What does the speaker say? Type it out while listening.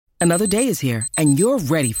Another day is here, and you're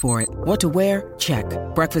ready for it. What to wear? Check.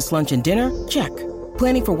 Breakfast, lunch, and dinner? Check.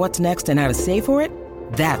 Planning for what's next and how to save for it?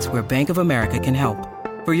 That's where Bank of America can help.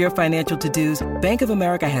 For your financial to-dos, Bank of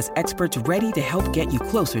America has experts ready to help get you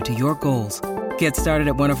closer to your goals. Get started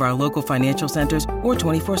at one of our local financial centers or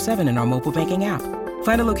 24/7 in our mobile banking app.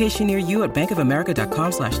 Find a location near you at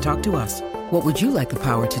bankofamerica.com/talktous. What would you like the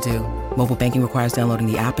power to do? Mobile banking requires downloading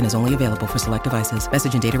the app and is only available for select devices.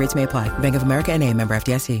 Message and data rates may apply. Bank of America N.A., member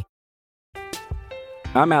FDIC.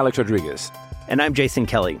 I'm Alex Rodriguez. And I'm Jason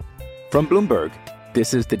Kelly. From Bloomberg,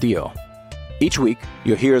 this is The Deal. Each week,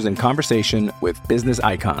 you'll hear us in conversation with business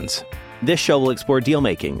icons. This show will explore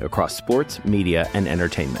deal-making across sports, media, and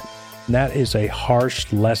entertainment. That is a harsh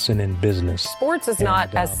lesson in business. Sports is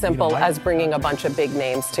not as simple as bringing a bunch of big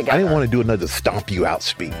names together. I didn't want to do another stomp you out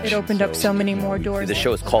speech. It opened up so many more doors. The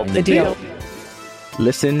show is called The Deal.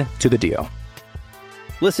 Listen to The Deal.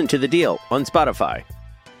 Listen to The Deal on Spotify.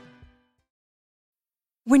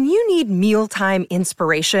 When you need mealtime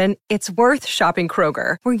inspiration, it's worth shopping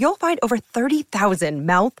Kroger, where you'll find over 30,000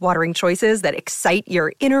 mouth-watering choices that excite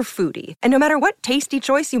your inner foodie. And no matter what tasty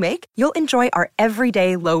choice you make, you'll enjoy our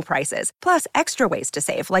everyday low prices, plus extra ways to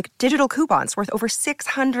save, like digital coupons worth over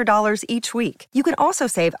 $600 each week. You can also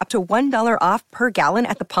save up to $1 off per gallon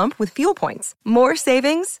at the pump with fuel points. More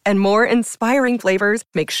savings and more inspiring flavors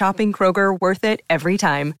make shopping Kroger worth it every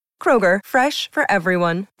time. Kroger, fresh for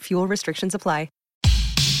everyone. Fuel restrictions apply.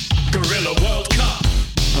 Gorilla World Cup,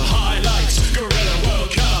 the highlights. Gorilla World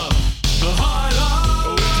Cup, the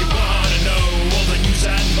highlights. If you want to know all the news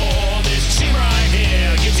and more, this team right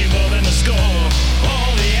here gives you more than a score.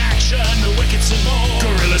 All the action, the wickets and more.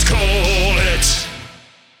 Gorillas call it.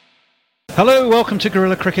 Hello, welcome to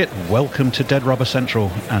Gorilla Cricket. Welcome to Dead Rubber Central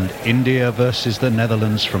and India versus the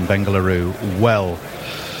Netherlands from Bengaluru. Well,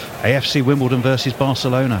 AFC Wimbledon versus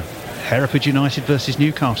Barcelona, Hereford United versus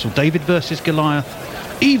Newcastle, David versus Goliath,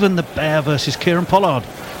 even the Bear versus Kieran Pollard.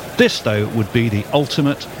 This, though, would be the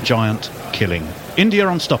ultimate giant killing. India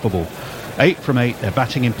unstoppable. 8 from 8. They're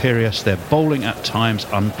batting imperious. They're bowling at times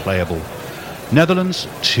unplayable. Netherlands,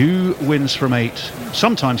 2 wins from 8.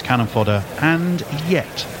 Sometimes cannon fodder. And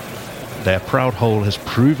yet, their proud whole has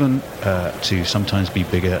proven to sometimes be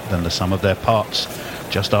bigger than the sum of their parts.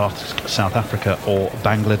 Just ask South Africa or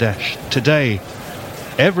Bangladesh. Today,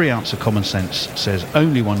 every ounce of common sense says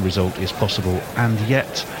only one result is possible, and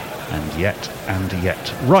yet.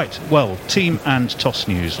 Right, well, team and toss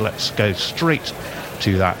news. Let's go straight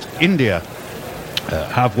to that. India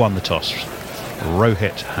have won the toss.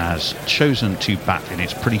 Rohit has chosen to bat, and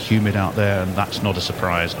it's pretty humid out there, and that's not a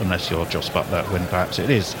surprise unless you're Jos Buttler, when perhaps it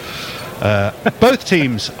is. Both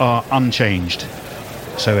teams are unchanged.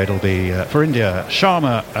 So it'll be, for India,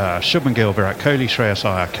 Sharma, Shubman Gill, Virat Kohli, Shreyas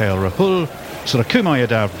Iyer, KL Rahul, Suryakumar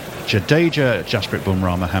Yadav, Jadeja, Jasprit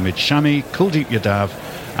Bumrah, Mohammad Shami, Kuldeep Yadav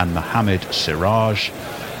and Mohammad Siraj.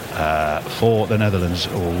 For the Netherlands,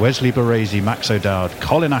 Wesley Baresi, Max O'Dowd,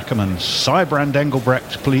 Colin Ackermann, Sybrand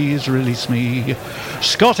Engelbrecht, please release me,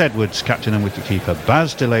 Scott Edwards, captain and wicketkeeper,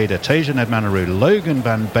 Baz de Leede, Teja Nedmanaru, Logan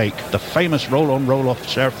van Beek, the famous roll-on, roll-off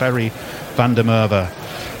Ferry van der Merwe,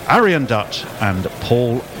 Aryan Dutt and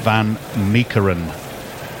Paul van Meekeren.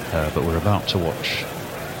 But we're about to watch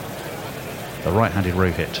the right-handed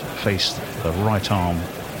Rohit face the right arm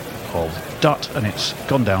of Dutt, and it's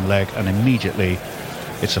gone down leg, and immediately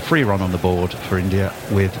it's a free run on the board for India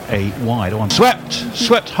with a wide one.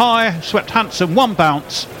 Swept high, swept handsome, one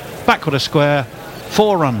bounce, backward a square,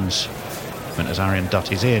 4 runs. And as Aryan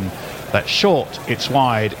Dutt is in, that's short, it's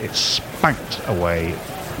wide, it's spanked away,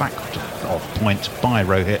 backward off point by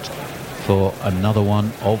Rohit for another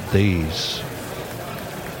one of these.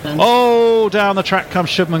 Oh, down the track comes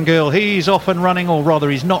Shubman Gill. He's off and running, or rather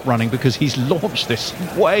he's not running, because he's launched this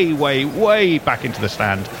way back into the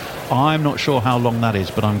stand. I'm not sure how long that is,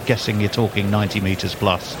 but I'm guessing you're talking 90 metres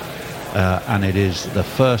plus. And it is the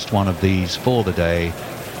first one of these for the day,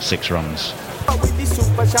 6 runs.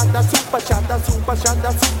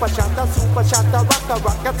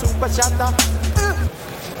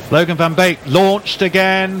 Logan van Beek launched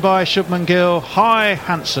again by Shubman Gill. High,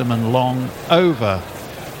 handsome and long, over.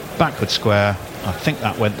 Backward square. I think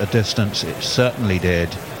that went the distance. It certainly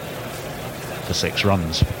did, for 6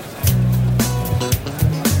 runs. 2,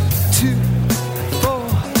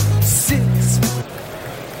 4, 6.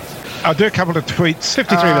 I'll do a couple of tweets.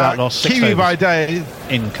 53 without loss. Kiwi by day.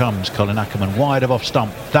 In comes Colin Ackermann, wide of off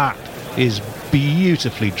stump. That is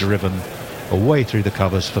beautifully driven away through the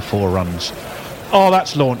covers for 4 runs. Oh,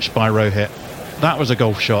 that's launched by Rohit. That was a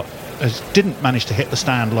golf shot. Didn't manage to hit the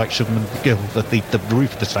stand like Shubman Gill, the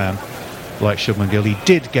roof of the stand like Shubman Gill. He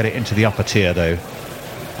did get it into the upper tier though,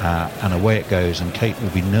 and away it goes, and Kate will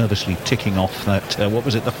be nervously ticking off that, what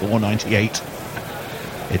was it, the 498.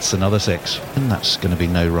 It's another 6, and that's going to be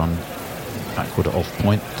no run backward at off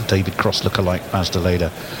point. The David Cross lookalike Baz de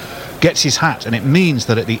Leyder gets his hat, and it means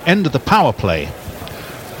that at the end of the power play,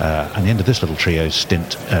 and the end of this little trio's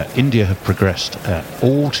stint, India have progressed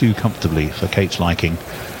all too comfortably for Kate's liking.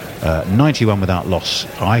 91 without loss.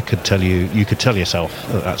 You could tell yourself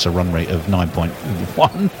that's a run rate of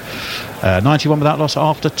 9.1. 91 without loss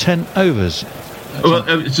after 10 overs. Well,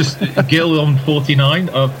 it's just Gill on 49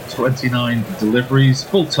 of 29 deliveries.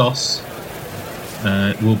 Full toss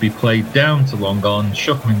will be played down to long on.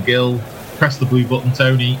 Shuckman Gill, press the blue button,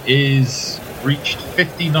 Tony, is reached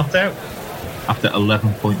 50 not out after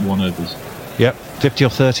 11.1 overs. Yep, 50 or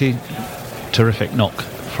 30. Terrific knock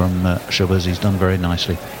from Shubbers. He's done very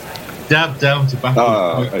nicely. Dab down to back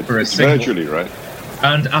for a single. Virtually, right?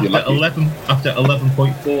 And after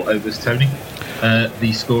 11.4 overs, Tony,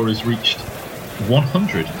 the score has reached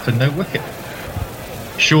 100 for no wicket.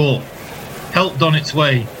 Shaw helped on its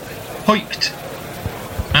way, hoiked,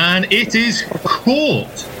 and it is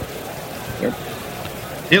caught. Yep.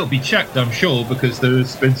 It'll be checked, I'm sure, because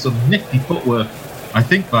there's been some nifty footwork, I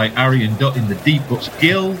think, by Aryan Dutt in the deep, but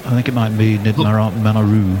Gill... I think it might be NED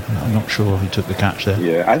Manaroo. I'm not sure who took the catch there.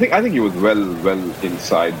 Yeah, I think he was well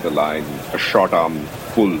inside the line. A short arm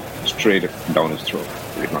pull straight down his throat,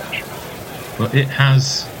 pretty much. But it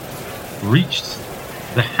has reached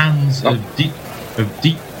the hands of deep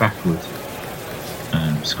backward.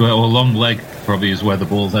 Square or long leg probably is where the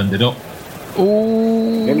ball's ended up.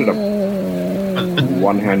 Ended up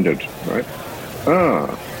one-handed, right?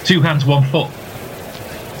 Two hands, 1 foot.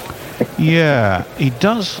 Yeah, he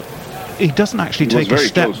doesn't actually take a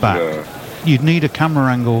step back. You'd need a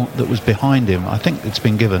camera angle that was behind him. I think it's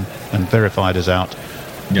been given and verified as out.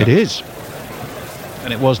 Yeah. It is.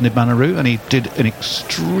 And it was NED Manaroo, and he did an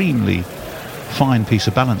extremely fine piece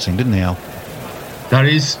of balancing, didn't he, Al? That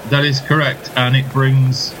is correct, and it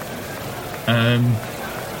brings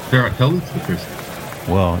Virat Kohli to the cruise.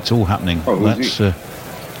 Well, it's all happening. Let's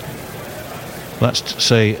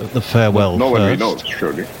say the farewell no one first. knows,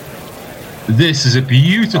 surely. This is a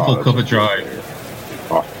beautiful cover drive.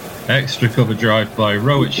 Extra cover drive by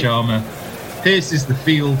Rohit Sharma. Pierces the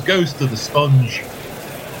field, goes to the sponge.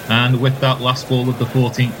 And with that last ball of the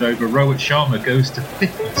 14th over, Rohit Sharma goes to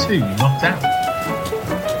 52, not out.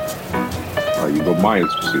 You go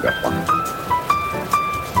miles to see that one.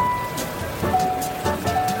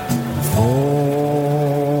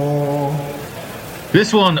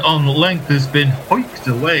 This one on length has been hoiked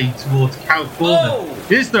away towards cow corner.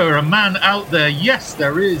 Is there a man out there? Yes,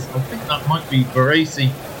 there is. I think that might be Baresi.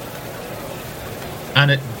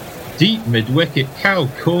 And at deep mid-wicket, cow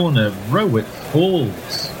corner, Rohit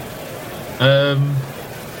falls.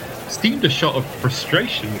 Seemed a shot of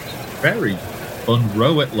frustration, which is very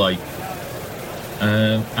un-Rohit-like.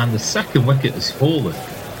 And the second wicket has fallen.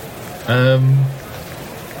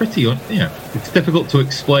 It's difficult to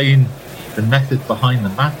explain the method behind the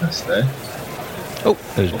madness there. Oh,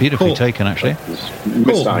 it was beautifully taken, actually.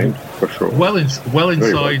 Mistimed, for sure. Well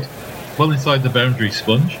inside the boundary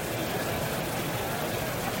sponge.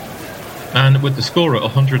 And with the score at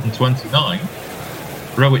 129,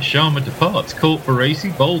 Rohit Sharma departs. Caught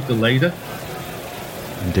Baresi, bowled de Leyder.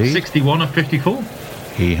 Indeed. 61 of 54.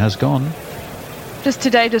 He has gone.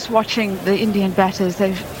 Just watching the Indian batters,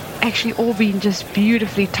 they've actually all been just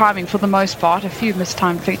beautifully timing for the most part. A few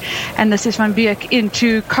mistimed things. And this is Van Beek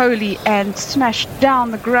into Kohli and smashed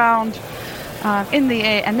down the ground in the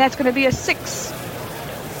air. And that's going to be a 6. Smack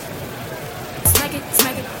it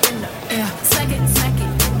in the air. Smack it in the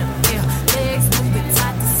air. Legs move it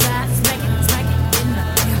side to side. Smack it in the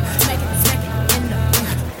air. Smack it in the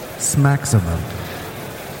air. Smaximum.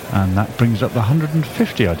 And that brings up the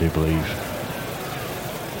 150, I do believe.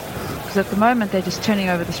 At the moment they're just turning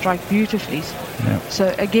over the strike beautifully. Yep.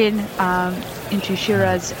 So again into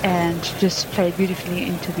Shiraz and just played beautifully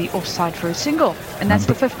into the offside for a single, and that's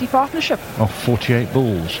the 50 partnership of 48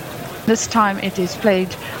 balls. This time it is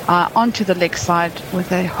played onto the leg side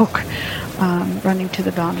with a hook running to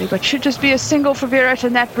the boundary, but should just be a single for Virat,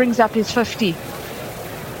 and that brings up his 50.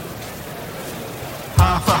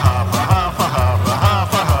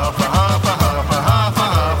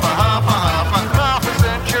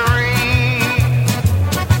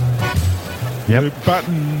 Yep,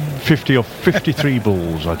 batting 50 or 53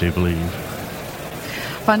 balls, I do believe.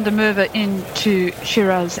 Van der Merwe into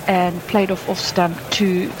Shiraz and played off stump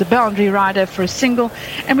to the boundary rider for a single.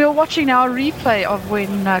 And we were watching now a replay of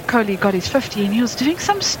when Kohli got his 50, and he was doing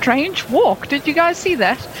some strange walk. Did you guys see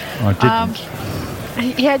that? I didn't.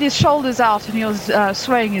 He had his shoulders out and he was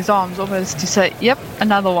swaying his arms almost to say, "Yep,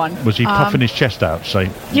 another one." Was he puffing his chest out,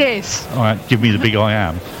 saying, "Yes, all right, give me the big I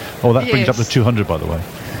am"? Oh, that brings up the 200, by the way.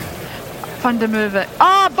 Van der Merwe.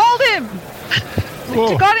 Bowled him.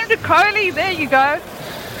 You got him to Coley. There you go.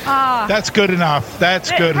 That's good enough. That's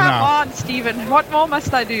good enough. Come on, Stephen. What more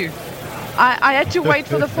must I do? I had to wait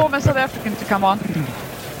for the former South African to come on.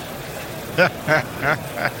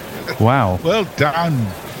 Wow. Well done.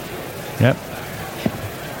 Yep.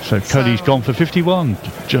 So Cody's gone for 51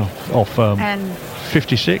 off and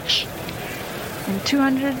 56. And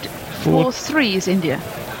 200 for 3 is India.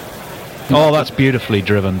 Oh, that's beautifully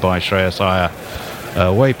driven by Shreyas Iyer.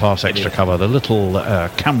 Way past extra cover. The little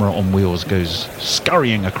camera on wheels goes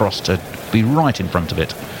scurrying across to be right in front of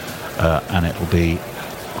it. And it'll be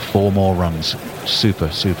 4 more runs. Super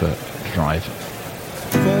drive.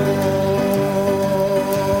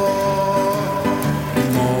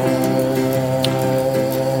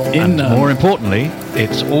 And more importantly,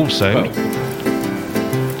 it's also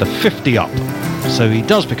the 50 up. So he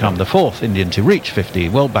does become the 4th Indian to reach 50.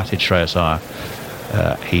 Well batted Shreyas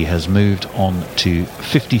Iyer. He has moved on to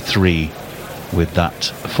 53 with that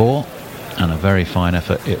 4. And a very fine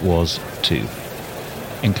effort it was too.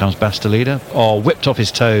 In comes Bastelida. Whipped off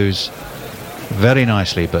his toes very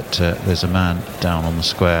nicely, but there's a man down on the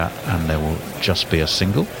square and there will just be a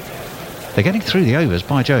single. They're getting through the overs,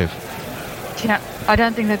 by Jove. Yeah, I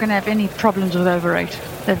don't think they're going to have any problems with over 8.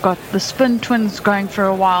 They've got the spin twins going for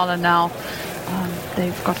a while, and now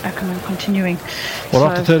they've got Ackerman continuing. Well,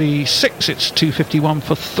 after 36, it's 251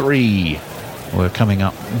 for 3. We're coming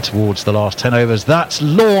up towards the last 10 overs. That's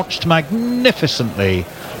launched magnificently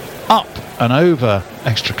up and over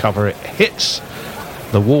extra cover. It hits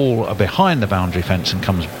the wall behind the boundary fence and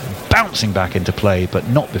comes bouncing back into play, but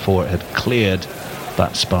not before it had cleared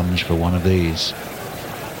that sponge for one of these.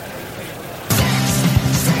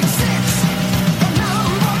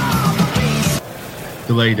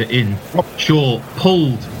 Delayed it in. Shaw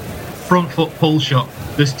pulled. Front foot pull shot.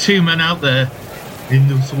 There's 2 men out there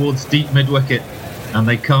towards deep mid-wicket, and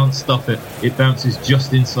they can't stop it. It bounces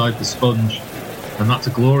just inside the sponge, and that's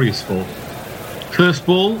a glorious 4. First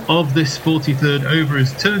ball of this 43rd over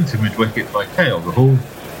is turned to mid-wicket by KL Rahul.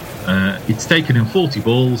 It's taken him 40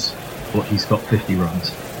 balls, but he's got 50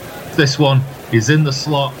 runs. This one is in the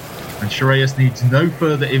slot, and Shreyas needs no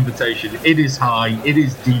further invitation. It is high, it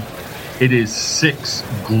is deep, it is 6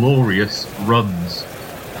 glorious runs.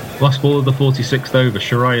 Last ball of the 46th over,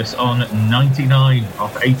 Shreyas on 99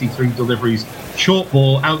 off 83 deliveries. Short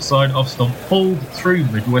ball outside off stump, pulled through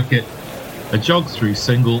mid-wicket. A jog through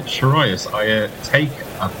single. Shreyas Iyer take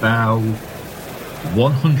about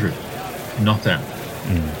 100. Not out.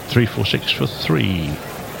 3, 4, 6 for 3.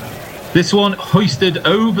 This one hoisted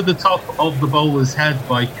over the top of the bowler's head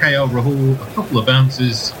by KL Rahul. A couple of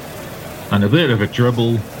bounces and a bit of a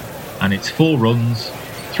dribble. And it's 4 runs.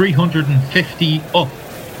 350 up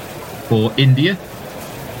for India.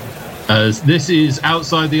 As this is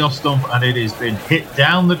outside the off stump and it has been hit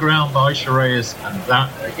down the ground by Shreyas, and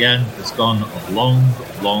that again has gone a long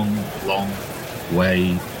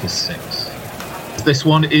way to 6. This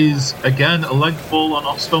one is again a length ball on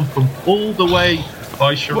off stump and pulled away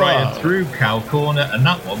by Shreyas through cow corner, and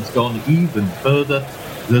that one's gone even further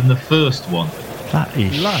than the first one. That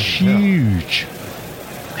is huge.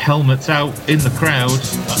 Helmets out in the crowd.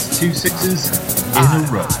 That's 2 6s in a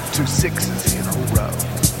row. 2 6s in a row.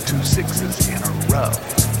 2 6s in a row.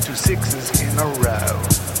 2 6s in a row.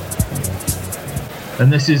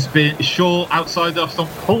 And this has been Shaw outside the off stump,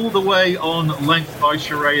 pulled away on length by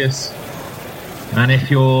Shreyas. And if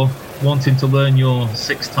you're wanting to learn your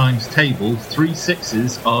 6 times table, 3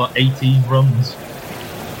 6s are 18 runs.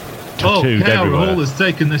 KL Rahul has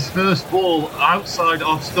taken this first ball outside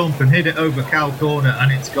off stump and hit it over cow corner,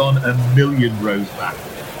 and it's gone a million rows back.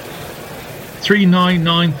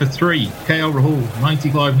 399 for 3. KL Rahul,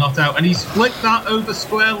 95 not out, and he's flicked that over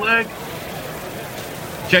square leg.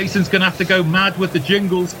 Jason's going to have to go mad with the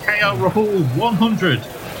jingles. KL Rahul, 100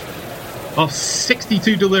 of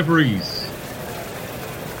 62 deliveries.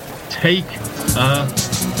 Take a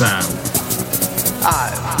bow.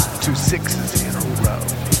 2 6s in a row.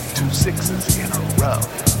 2 6s in a row.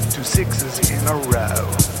 2 6s in a row.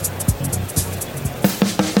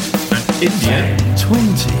 And India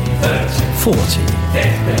 20, 30, 40,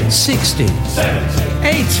 50, 60, 70,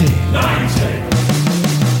 80, 90,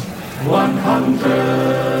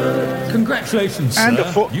 100. Congratulations, And sir. a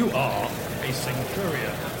You are a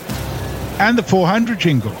centurion. And the 400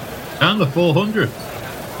 jingle. And the 400.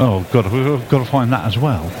 Oh, God, we've got to find that as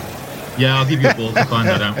well. Yeah, I'll give you a ball to find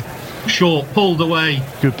that out. Short, pulled away.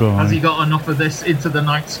 Goodbye. Has he got enough of this into the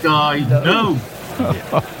night sky? No.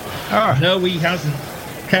 No, he hasn't.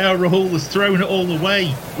 KL Rahul has thrown it all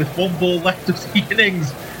away with 1 ball left of the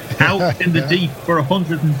innings. Out in the deep for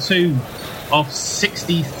 102 of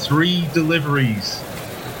 63 deliveries.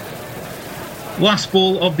 Last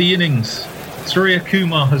ball of the innings. Surya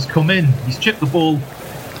Kumar has come in. He's chipped the ball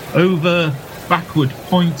over, backward,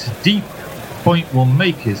 point, deep. Point will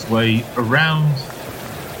make his way around.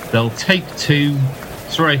 They'll take 2.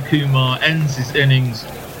 Surya Kumar ends his innings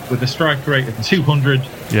with a strike rate of 200.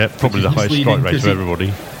 Yeah, probably the highest strike rate of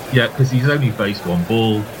everybody. Yeah, because he's only faced 1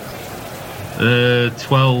 ball.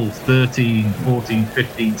 12, 13, 14,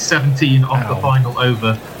 15, 17 off the final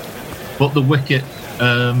over. But the wicket,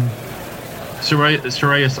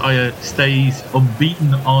 Shreyas Iyer stays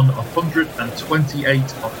unbeaten on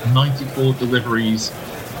 128 of 94 deliveries.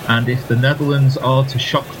 And if the Netherlands are to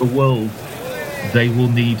shock the world, they will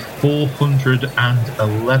need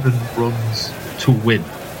 411 runs to win.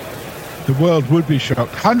 The world would be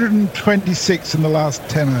shocked. 126 in the last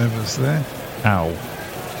 10 overs there. Ow.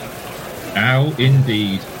 Ow,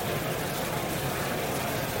 indeed.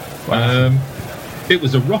 It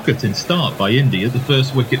was a rocketing start by India. The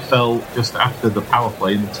first wicket fell just after the power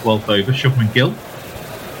play in the 12th over. Shubman Gill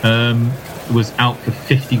was out for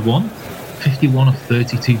 51 of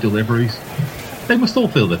 32 deliveries. They must all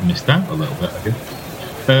feel they've missed out a little bit, I guess.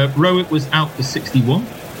 Rohit was out for 61.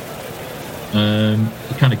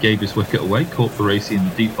 He kind of gave his wicket away, caught Baresi in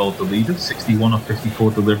the deep, bowled the leader, 61 of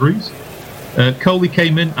 54 deliveries. Kohli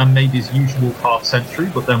came in and made his usual half century,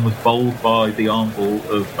 but then was bowled by the arm ball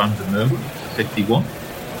of Van der Merwe, 51.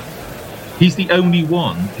 He's the only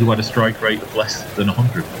one who had a strike rate of less than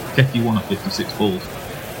 100, 51 of 56 balls.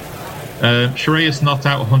 Shreyas not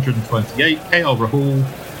out 128. KL Rahul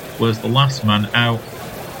was the last man out.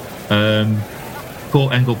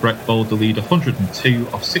 Paul Engelbrecht bowled the lead, 102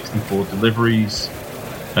 of 64 deliveries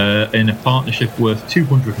in a partnership worth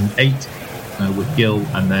 208 with Gill,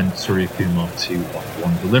 and then Surya Kumar 2 off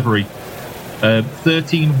 1 delivery.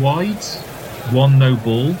 13 wides, 1 no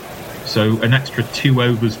ball, so an extra 2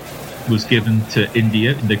 overs was given to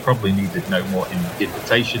India, and they probably needed no more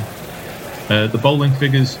invitation. The bowling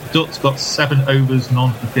figures: Dutt got 7 overs,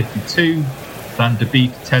 none for 52. Van der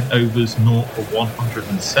Beek 10 overs, 0 for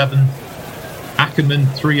 107. Ackerman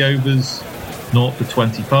 3 overs, 0 for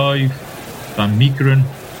 25. Van Meekeren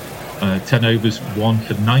 10 overs, 1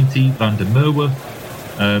 for 90. Van der Merwe,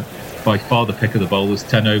 by far the pick of the bowlers,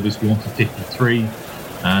 10 overs, 1 for 53.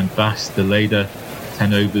 And Bas de Leder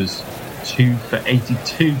 10 overs, 2 for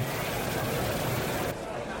 82.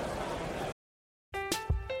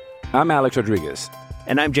 I'm Alex Rodriguez.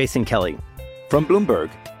 And I'm Jason Kelly. From Bloomberg,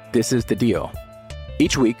 this is The Deal.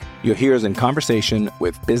 Each week, you'll hear us in conversation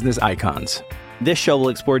with business icons. This show will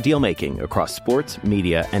explore deal-making across sports,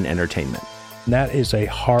 media, and entertainment. That is a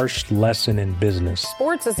harsh lesson in business.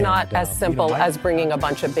 Sports is not as simple as bringing a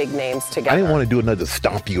bunch of big names together. I didn't want to do another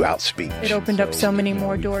stomp you out speech. It opened up so many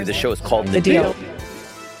more doors. The show is called The Deal.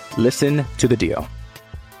 Listen to The Deal.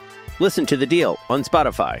 Listen to The Deal on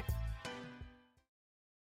Spotify.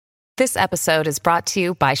 This episode is brought to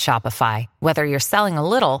you by Shopify. Whether you're selling a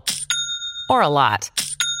little or a lot,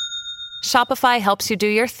 Shopify helps you do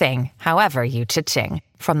your thing, however you cha-ching.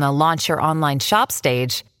 From the launch your online shop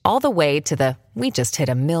stage, all the way to the we just hit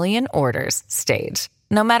 1 million orders stage.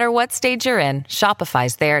 No matter what stage you're in,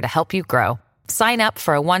 Shopify's there to help you grow. Sign up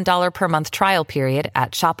for a $1 per month trial period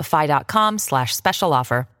at shopify.com/special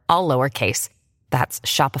offer, all lowercase. That's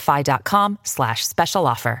shopify.com/special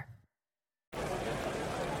offer.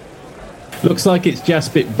 Looks like it's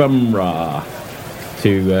Jasprit Bumrah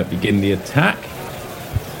to begin the attack.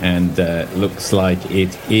 And looks like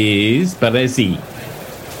it is Baresi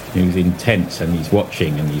who's intent and he's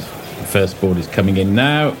watching, and the first ball is coming in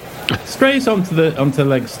now. Strays onto the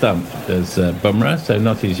leg stump does Bumrah, so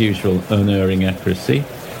not his usual unerring accuracy.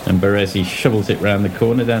 And Baresi shovels it round the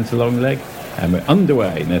corner down to long leg. And we're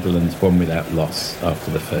underway. Netherlands won without loss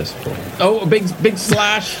after the first ball. Oh, a big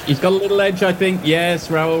slash. He's got a little edge, I think. Yes,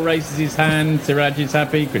 Raul raises his hand. Siraj is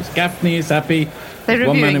happy. Chris Gaffney is happy. They're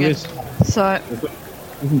reviewing it. So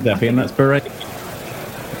isn't happy, and that's Baresi.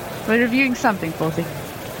 We're reviewing something, Forty.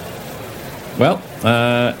 Well,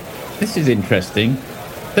 this is interesting.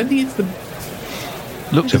 Don't think it's the...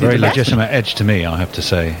 Looks a very legitimate edge to me, I have to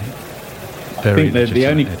say. Very I think the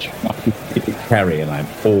only edge. It did carry, and I'm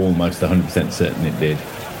almost 100% certain it did.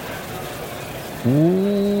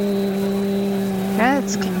 Ooh.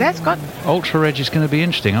 That's got... Ultra edge is going to be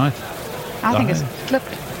interesting. I think it's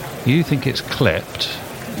clipped. You think it's clipped?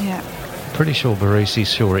 Yeah. Pretty sure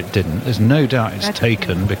Baresi's sure it didn't. There's no doubt it's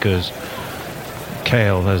taken because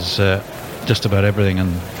KL has just about everything,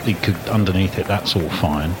 and he could underneath it. That's all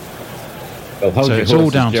fine. Well, hold So your it's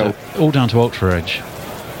all horses, down to Ultra Edge.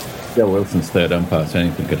 Joe Wilson's third umpire, so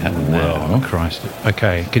anything could happen there. Oh, Christ.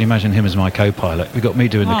 Okay, can you imagine him as my co-pilot? We've got me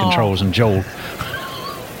doing the controls and Joel.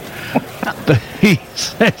 He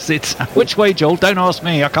says it's... Which way, Joel? Don't ask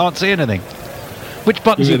me. I can't see anything. Which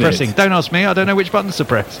buttons are you pressing? Don't ask me. I don't know which buttons to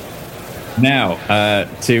press. Now,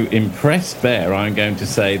 to impress Bear, I'm going to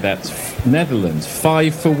say that's Netherlands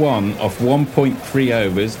 5 for 1 off 1.3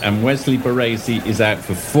 overs, and Wesley Baresi is out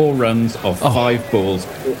for 4 runs off 5 balls.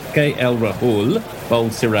 KL Rahul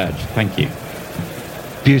bowled Siraj. Thank you.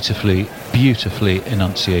 Beautifully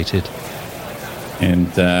enunciated. And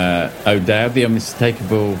O'Dowd, the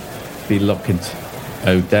unmistakable Lockett.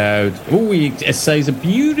 O'Dowd. Oh, he essays a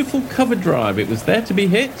beautiful cover drive. It was there to be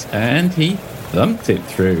hit, and he thumped it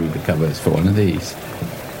through the covers for one of these.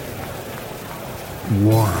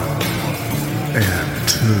 1 and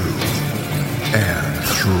 2 and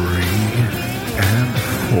 3 and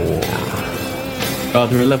 4.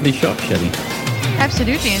 Rather a lovely shot, Shelley.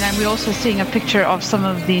 Absolutely, and then we're also seeing a picture of some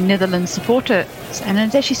of the Netherlands supporters, and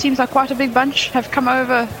it actually seems like quite a big bunch have come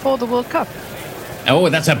over for the World Cup. Oh,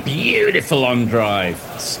 that's a beautiful on drive.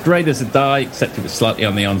 Straight as a die, except it was slightly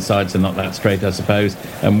on the onside, so not that straight, I suppose.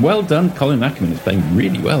 And well done, Colin Ackerman is playing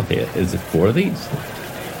really well here. Is it 4 of these?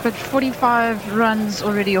 But 45 runs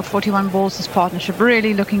already, or 41 balls, this partnership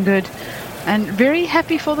really looking good. And very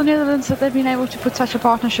happy for the Netherlands that they've been able to put such a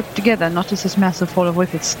partnership together, not just this massive fall of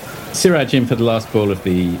wickets. Siraj in for the last ball of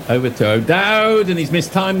the over to O'Dowd, and he's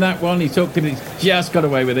mistimed that one. He talked to him, he's just got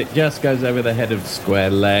away with it, just goes over the head of square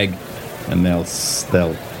leg, and they'll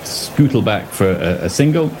scootle back for a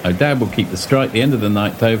single. O'Dowd will keep the strike. The end of the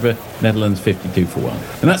 9th over, Netherlands 52 for 1.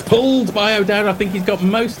 And that's pulled by O'Dowd. I think he's got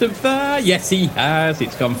most of that. Yes, he has.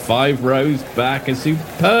 It's gone 5 rows back. A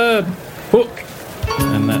superb hook.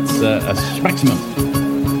 And that's a maximum.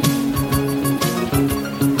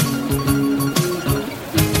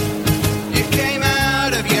 You came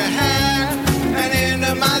out of your hair and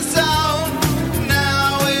into my zone.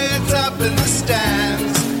 Now it's up in the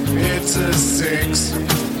stands. It's a 6.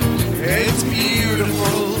 It's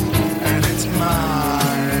beautiful and it's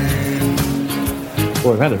mine.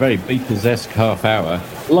 Well, we've had a very Beatles-esque half hour.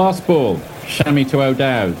 Last ball. Chamois to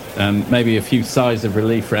O'Dowd, and maybe a few sighs of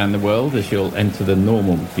relief around the world as you'll enter the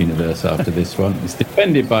normal universe after this one. It's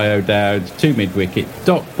defended by O'Dowd, 2 mid-wicket,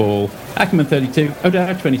 dot ball, Ackerman 32,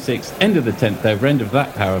 O'Dowd 26, end of the 10th over, end of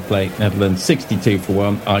that power play, Netherlands 62 for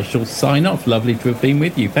 1. I shall sign off. Lovely to have been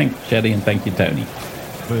with you. Thank you, Shelley, and thank you, Tony.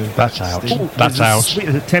 That's out. That's out.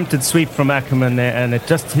 Attempted sweep from Ackerman there, and it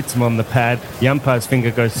just hits him on the pad. The umpire's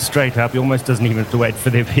finger goes straight up. He almost doesn't even have to wait for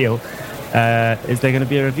the appeal. Is there going to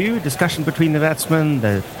be a review, discussion between the batsmen?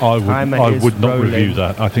 I would not review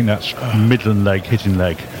that. I think that's Midland leg, hitting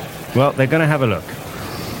leg. Well, they're going to have a look.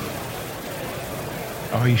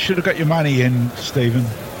 Oh, you should have got your money in, Stephen.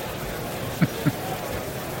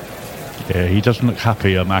 Yeah, he doesn't look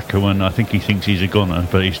happy, Ackerman. I think he thinks he's a goner,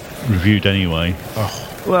 but he's reviewed anyway.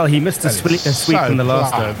 Oh, well, he missed a sweep in the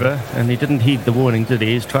last over, and he didn't heed the warning, did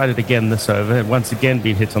he? He's tried it again this over, and once again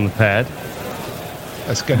been hit on the pad.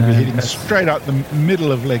 That's going to be hitting straight up the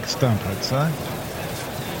middle of leg stump, I'd say.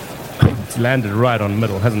 It's landed right on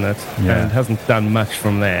middle, hasn't it? Yeah. And hasn't done much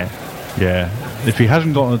from there. Yeah. If he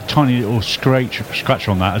hasn't got a tiny little scratch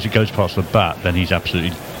on that as it goes past the bat, then he's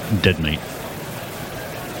absolutely dead meat.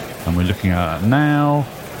 And we're looking at that now,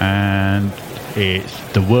 and it's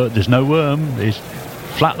there's no worm. It's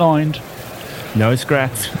flat-lined. No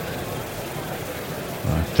scratch.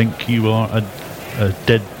 I think you are a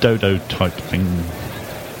dead dodo type thing.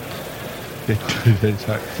 Dead dodo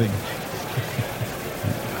type thing.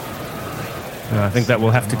 I think that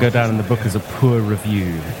will have to go down in the book as a poor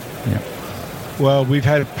review. Yeah. Well, we've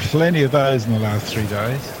had plenty of those in the last 3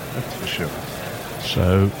 days, that's for sure.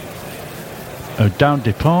 So, O'Dowd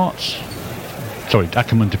departs. Sorry,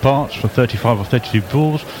 Ackerman departs for 35 or 32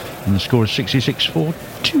 balls, and the score is 66 for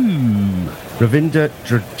 2. Ravinder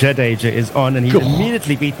Jadeja is on, and he's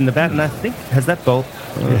immediately beaten the bat, and I think, has that bowled?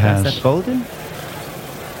 Has that bowled him?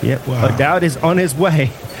 Yep. Wow. O'Dowd is on his way.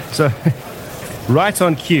 So, right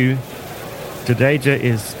on cue, Jadeja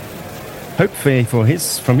is, hopefully from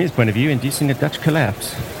his point of view, inducing a Dutch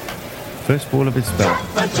collapse. First ball of his spell.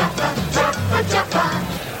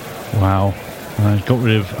 Wow. Got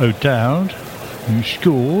rid of O'Dowd, who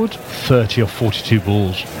scored 30 or 42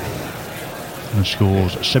 balls. And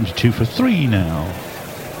scores 72 for 3 now.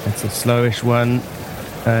 That's a slowish one.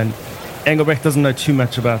 And Engelbrecht doesn't know too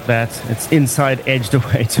much about that. It's inside edged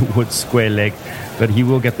away towards square leg, but he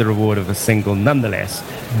will get the reward of a single nonetheless.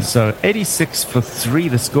 So 86 for 3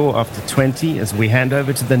 the score after 20 as we hand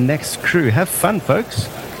over to the next crew. Have fun, folks.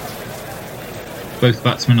 both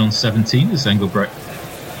batsmen on 17 as Engelbrecht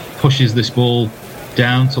pushes this ball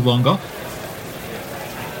down to long off.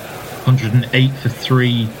 108 for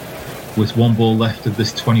 3 with one ball left of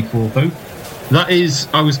this 24th over. That is,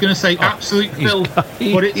 I was going to say absolute filth,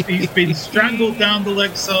 but he's been strangled down the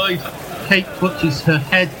leg side. Kate clutches her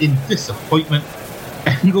head in disappointment.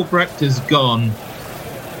 Engelbrecht has gone.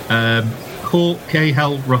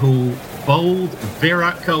 KL Rahul bowled.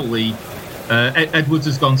 Virat Kohli. Edwards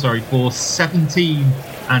has gone, for 17,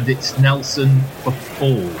 and it's Nelson for 4.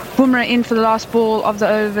 Bumrah in for the last ball of the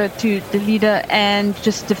over to the leader and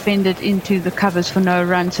just defended into the covers for no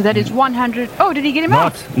run. So that is 100. Oh, did he get him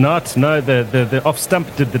out? No, the off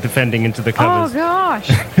stump did the defending into the covers. Oh, gosh.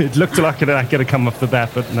 It looked like it was going to come off the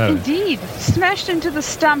bat, but no. Indeed. Smashed into the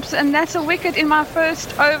stumps, and that's a wicket in my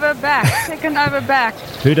first over back, second over back.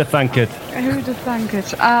 Who'd have thunk it? Who'd have thunk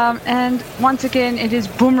it? And once again, it is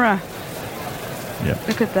Bumrah. Yep.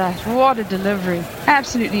 Look at that. What a delivery.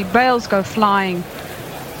 Absolutely. Bales go flying.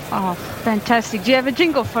 Oh, fantastic. Do you have a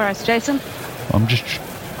jingle for us, Jason? I'm just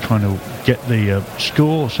trying to get the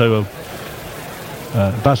score. So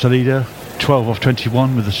Baz leader, 12 off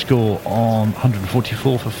 21 with the score on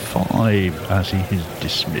 144 for 5 as he is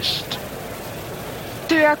dismissed.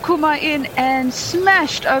 Surya Kumar in and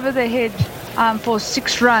smashed over the head for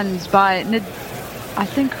 6 runs by NED. I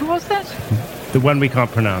think, who was that? The one we can't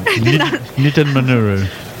pronounce. Nitin Manuru.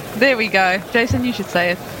 There we go. Jason, you should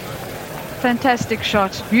say it. Fantastic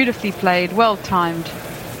shot. Beautifully played. Well timed.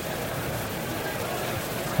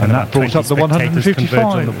 And that brought up the 155.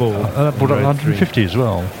 On the ball. That brought up the 150 as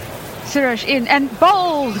well. Suresh in and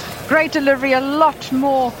bowled. Great delivery. A lot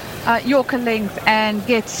more Yorker length and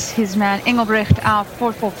gets his man Engelbrecht out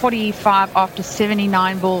for 45 after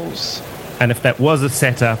 79 balls. And if that was a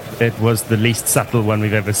setup, it was the least subtle one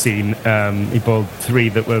we've ever seen. He bowled 3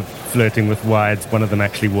 that were flirting with wides. One of them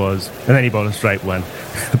actually was. And then he bowled a straight one.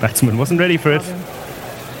 The batsman wasn't ready for it.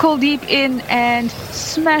 Kuldeep in and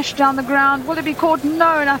smashed down the ground. Will it be caught? No,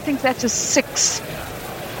 and I think that's a 6.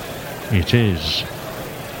 It is.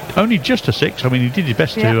 Only just a 6. I mean, he did his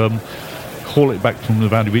best to haul it back from the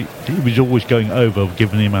boundary. He was always going over,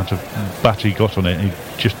 given the amount of batter he got on it. He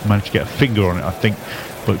just managed to get a finger on it, I think,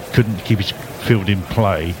 but couldn't keep his field in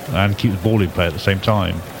play and keep the ball in play at the same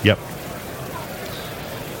time. Yep.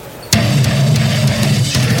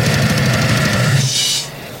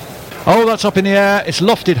 Oh, that's up in the air. It's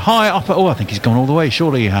lofted high up. Oh, I think he's gone all the way.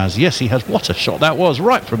 Surely he has. Yes, he has. What a shot that was.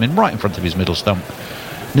 Right in front of his middle stump.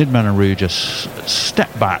 Nitin Manuru just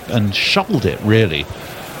stepped back and shoveled it, really,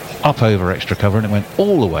 up over extra cover, and it went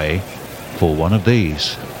all the way for one of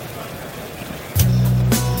these.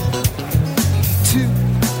 2,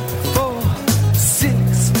 4,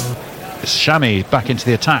 6. Shami back into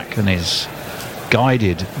the attack and is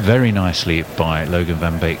guided very nicely by Logan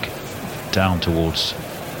van Beek down towards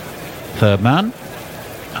third man,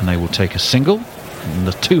 and they will take a single. And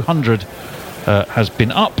the 200 has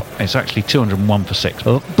been up. It's actually 201 for 6.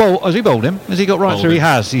 Has he bowled him? Has he got right through? He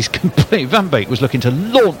has. He's complete. Van Beek was looking to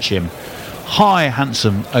launch him high,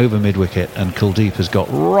 handsome over mid-wicket, and Kuldeep has got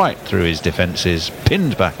right through his defences,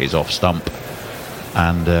 pinned back his off stump,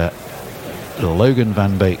 and Logan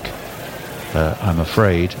van Beek, I'm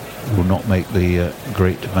afraid, will not make the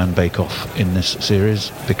great Van Beek off in this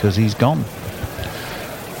series because he's gone.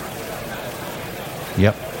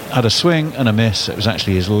 Yep, had a swing and a miss. It was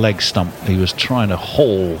actually his leg stump. He was trying to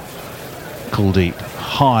haul Kuldeep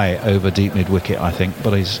high over deep mid-wicket, I think,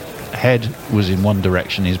 but his head was in one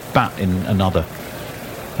direction, his bat in another.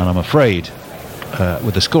 And I'm afraid,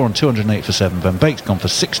 with the score on 208 for 7, Van Beek's gone for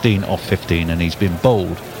 16 off 15, and he's been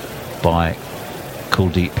bowled by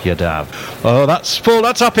Kuldeep Yadav. Oh, that's full.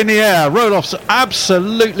 That's up in the air. Roloff's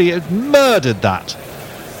absolutely murdered that.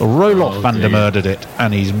 Roloff Van der Murdered it,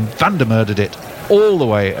 and he's Van der Murdered it all the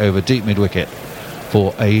way over deep mid-wicket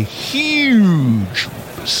for a huge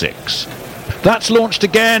 6. That's launched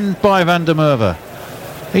again by Van der Merwe.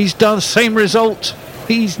 He's done the same result.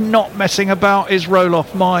 He's not messing about, is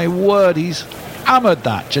Roloff. My word, he's hammered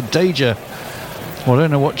that. Jadeja. Well, I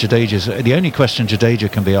don't know what Jadeja's... The only question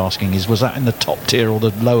Jadeja can be asking is, was that in the top tier or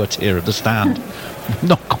the lower tier of the stand?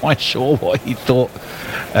 Not quite sure what he thought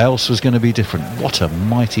else was going to be different. What a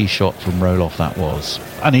mighty shot from Roloff that was.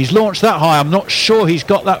 And he's launched that high. I'm not sure he's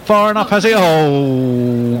got that far enough, has he?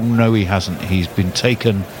 Oh, no, he hasn't. He's been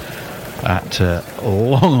taken at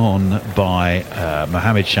long on by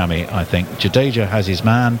Mohammed Shami, I think. Jadeja has his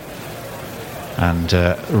man, and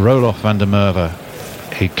Roloff Van der Merwe,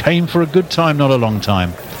 he came for a good time, not a long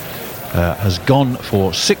time, has gone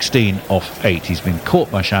for 16 off 8. He's been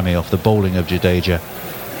caught by Shami off the bowling of Jadeja,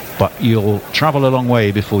 but you'll travel a long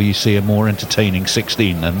way before you see a more entertaining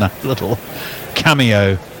 16 than that little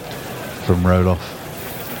cameo from Roloff.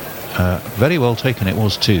 Very well taken it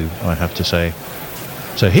was too, I have to say.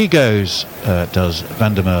 So he goes, does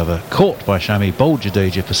Van der Merwe, caught by Shami, bowled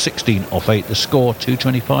Jadeja for 16 off 8, the score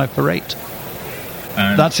 225 for 8.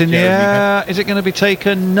 And that's in the air. Is it going to be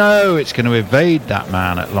taken? No, it's going to evade that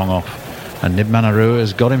man at long off. And Nid Manaroo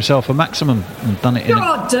has got himself a maximum and done it in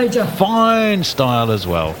a fine style as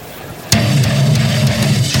well.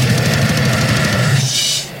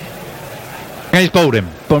 And he's bowled him.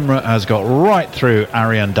 Bumrah has got right through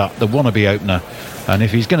Aryan Dutt, the wannabe opener. And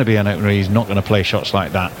if he's going to be an opener, he's not going to play shots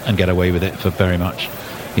like that and get away with it for very much.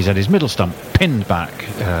 He's had his middle stump pinned back.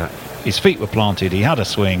 His feet were planted. He had a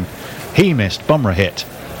swing. He missed. Bumrah hit.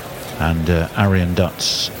 And Aryan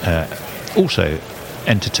Dutt's also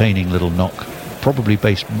entertaining little knock, probably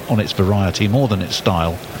based on its variety more than its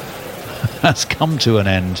style, has come to an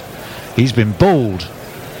end. He's been bowled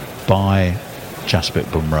by Jasprit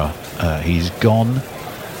Bumrah. He's gone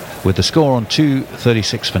with the score on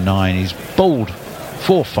 236 for 9. He's bowled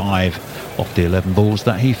 4-5 off the 11 balls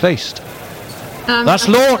that he faced. That's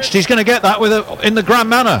launched. He's going to get that in the grand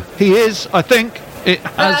manner. He is, I think. It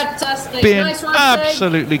has been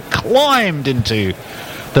absolutely climbed into.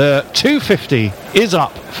 The 250 is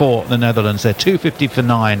up for the Netherlands. They're 250 for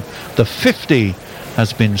 9. The 50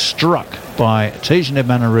 has been struck by Tagenid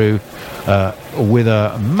Manaroo with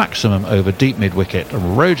a maximum over deep mid-wicket.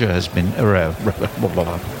 Roger has been...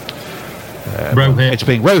 Rohit. It's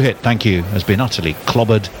been Rohit, thank you, has been utterly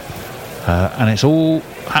clobbered. And it's all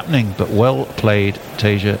happening, but well played,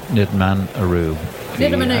 Tagenid Manaroo. He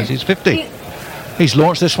has his 50. He's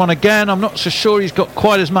launched this one again. I'm not so sure he's got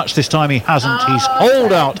quite as much this time. He hasn't. He's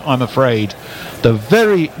holed out, I'm afraid. The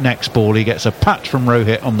very next ball, he gets a pat from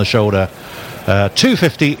Rohit on the shoulder.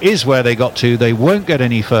 250 is where they got to. They won't get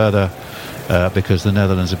any further because the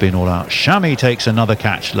Netherlands have been all out. Shami takes another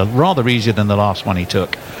catch, rather easier than the last one he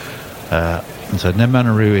took. And so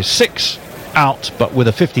Nemanaroo is 6 out, but with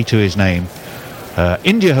a 50 to his name.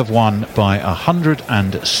 India have won by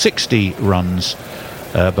 160 runs.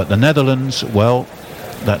 But the Netherlands, well,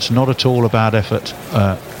 that's not at all a bad effort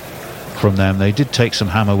from them. They did take some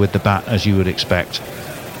hammer with the bat, as you would expect.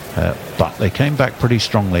 But they came back pretty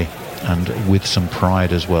strongly and with some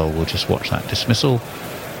pride as well. We'll just watch that dismissal.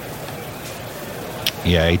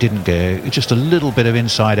 Yeah, he didn't go. Just a little bit of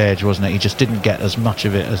inside edge, wasn't it? He just didn't get as much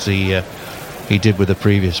of it as he did with the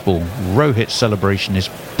previous ball. Rohit's celebration is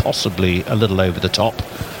possibly a little over the top,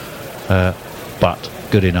 but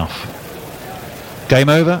good enough. Game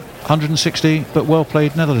over, 160, but well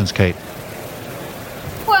played Netherlands, Kate.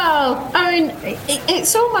 Well, I mean,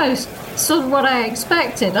 it's almost sort of what I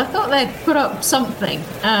expected. I thought they'd put up something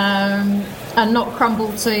and not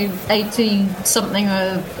crumble to 80-something,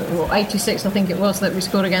 or 86, I think it was, that we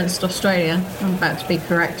scored against Australia. I'm about to be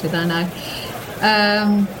corrected, I know.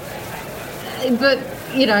 But,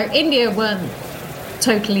 you know, India weren't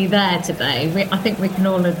totally there today. I think we can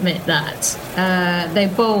all admit that. They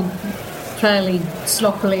bowled fairly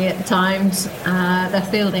sloppily at times. Their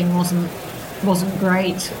fielding wasn't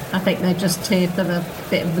great. I think they just cheered for the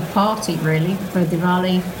bit of the party, really, for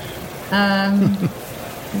Diwali.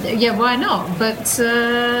 Yeah, why not? But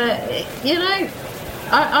you know,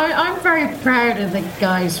 I'm very proud of the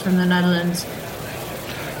guys from the Netherlands.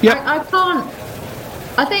 Yeah, I can't.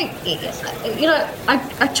 I think, you know,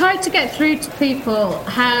 I tried to get through to people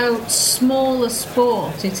how small a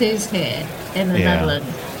sport it is here in the Netherlands.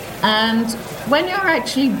 And when you're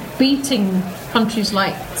actually beating countries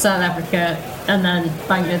like South Africa and then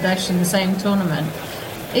Bangladesh in the same tournament,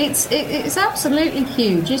 it's absolutely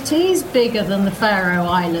huge. It is bigger than the Faroe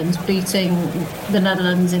Islands beating the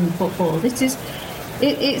Netherlands in football. It is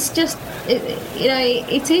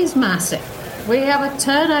massive. We have a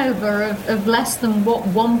turnover of less than what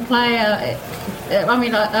one player. I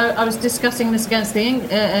mean, I was discussing this against the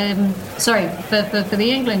for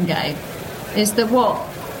the England game. Is that what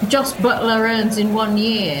Jos Buttler earns in 1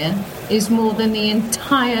 year is more than the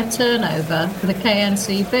entire turnover for the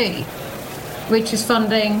KNCB, which is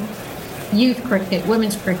funding youth cricket,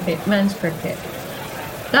 women's cricket, men's cricket.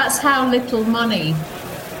 That's how little money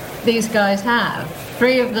these guys have.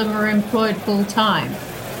 3 of them are employed full time.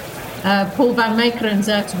 Paul Van Meekeren's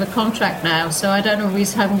out of a contract now, so I don't know if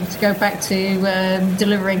he's having to go back to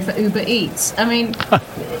delivering for Uber Eats. I mean,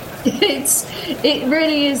 it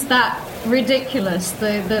really is that ridiculous,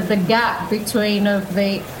 the gap between of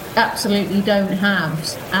the absolutely don't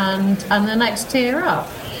haves and the next tier up.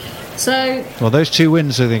 So, well, those 2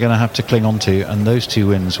 wins are they're going to have to cling on to, and those 2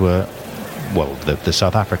 wins were, well, the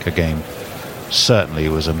South Africa game certainly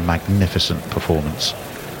was a magnificent performance.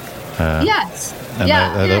 Yes. And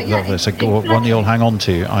it's a 1-0 hang on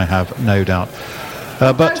to, I have no doubt.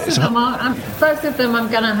 But both of them I'm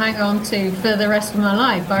going to hang on to for the rest of my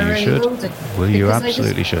life. I really should. will do. Well, you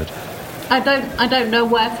absolutely should. I don't know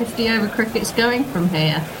where 50 over cricket's going from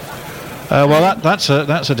here. Well, that's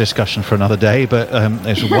a discussion for another day, but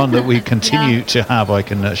it's one that we continue to have, I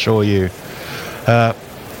can assure you.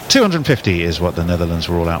 250 is what the Netherlands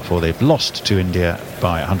were all out for. They've lost to India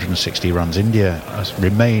by 160 runs. India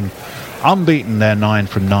remain unbeaten. They're 9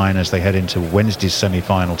 from 9 as they head into Wednesday's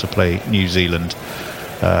semi-final to play New Zealand.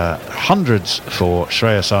 Hundreds for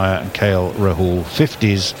Shreyas Iyer and KL Rahul.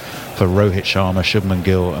 50s for Rohit Sharma, Shubman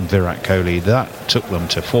Gill and Virat Kohli. That took them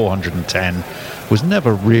to 410. Was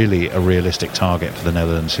never really a realistic target for the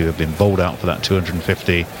Netherlands, who have been bowled out for that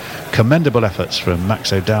 250. Commendable efforts from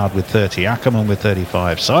Max O'Dowd with 30, Ackerman with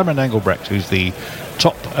 35, Simon Engelbrecht, who's the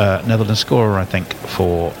top Netherlands scorer, I think,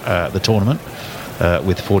 for the tournament,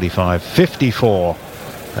 with 45. 54,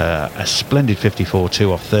 a splendid 54,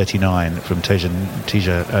 2 off 39 from Teja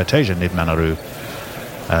Nidmanaru.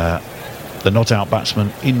 The not-out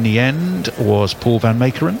batsman in the end was Paul van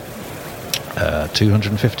Meekeren.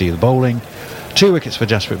 250 the bowling. 2 wickets for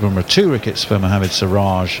Jasprit Bumrah, 2 wickets for Mohammad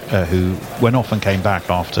Siraj, who went off and came back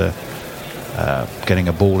after getting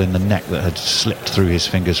a ball in the neck that had slipped through his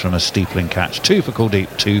fingers from a steepling catch. 2 for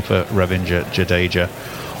Kuldeep, 2 for Ravindra Jadeja.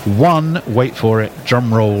 1, wait for it,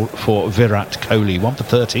 drum roll for Virat Kohli. 1 for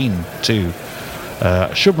 13, 2.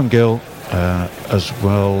 Shubman Gill as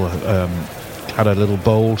well had a little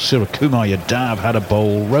bowl. Surakumar Yadav had a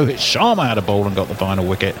bowl. Rohit Sharma had a bowl and got the final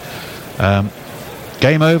wicket.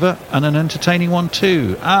 Game over, and an entertaining one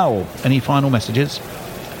too. Al, any final messages?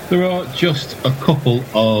 There are just a couple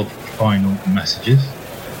of final messages.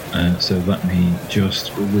 So let me just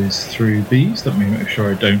whiz through these. Let me make sure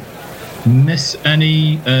I don't miss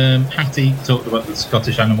any. Hattie talked about the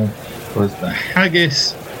Scottish animal was the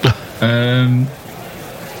haggis.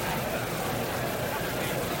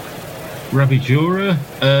 Ravi Jura,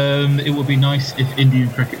 it would be nice if Indian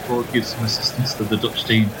Cricket Board gives some assistance to the Dutch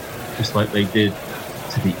team, just like they did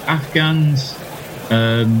to the Afghans.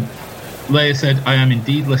 Leia said, I am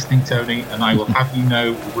indeed listening, Tony, and I will have you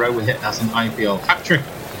know Rohit has an IPL hat-trick.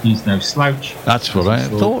 He's no slouch. That's what I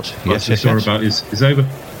thought. Yes. About is over.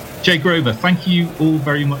 Jay Grover, thank you all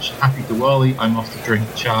very much. Happy Diwali. I'm off to drink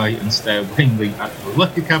chai and stare willingly at the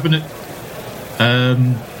liquor cabinet.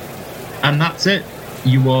 And that's it.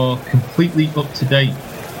 You are completely up to date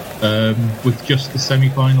with just the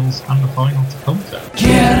semi-finals and the final to come to.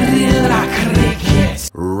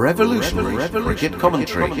 Revolutionary cricket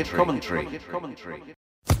commentary.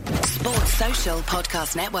 Sports Social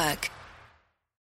Podcast Network.